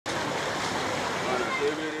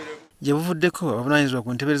gye buvuddeko abavunaanyizibwa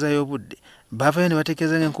ku nteebereza y'obudde baavayo ne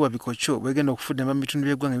bategeeza ng'enkuba bikokyo bwegenda okufudde mu bitundu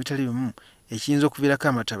by'eggwanga ebitali bimu ekiyinza okuviirako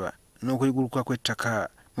amataba n'okuyugulukuka kw'ettaka.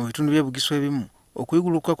 Mu bitundu by'ebugisu ebimu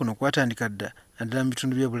okuyugulukuka kuno kwatandika dda naddala mu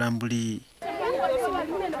bitundu by'ebulambuli.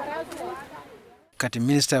 Kati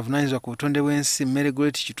minisita avunaanyizibwa ku butonde bw'ensi Mary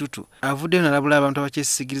Goretti Kitutu avuddeyo n'alabula abantu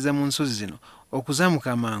abakyesisigiriza mu nsozi zino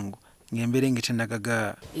okuzaamuka amangu ng'embeera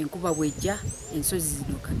tennagaga. Enkuba bw'ejja ensozi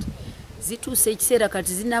zino kati zituuse ekiseera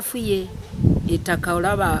kati zinafuye ettaka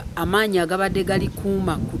olaba amaanyi agabadde gali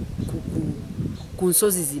kuuma ku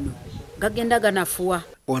nsozi zino gagenda ganafuwa.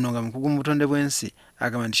 Ono nga mukugu mu butonde bw'ensi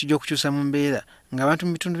agamba nti kijja okukyusa mu mbeera ng'abantu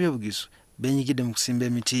mu bitundu by'ebugisu beenyigidde mu kusimba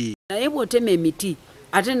emiti. Naye bw'otema emiti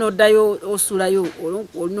ate n'oddayo osulayo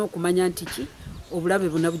olina okumanya nti ki obulabe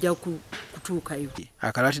buna bujja kutuukayo.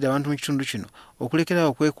 Akalaatidde abantu mu kitundu kino okulekerawo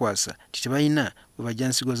okwekwasa nti tebalina bwe bajja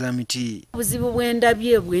nsigo za miti. Obuzibu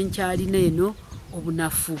bw'endabye bwenkyalina eno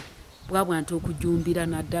obunafu bw'abantu okujumbira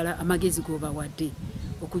naddala amagezi g'obawadde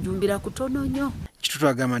okujumbira kutono nnyo. Kitutu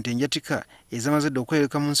agamba nti enjatika ezamaze dda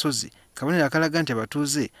okweyoleka mu nsozi kabonero akalaga nti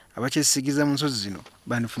abatuuze abakyesisigiriza mu nsozi zino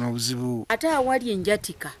bandifuna obuzibu. Ate awali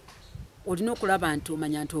enjatika olina okulaba nti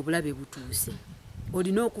omanya nti obulabe butuuse,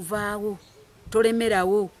 olina okuvaawo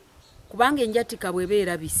tolemerawo kubanga enjatika bw'eba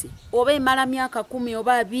erabise oba emala myaka 10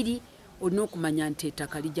 oba 2 olina okumanya nti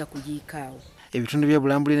ettaka lijja kuyiikaawo. Ebitundu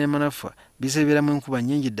by'ebulambuli ne Manafwa biseebeeramu enkuba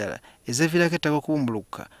nnyingi ddala ezeeviirako ettaka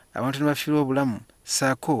okubumbulukuka abantu ne bafiirwa obulamu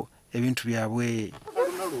ssaako ebintu byabwe.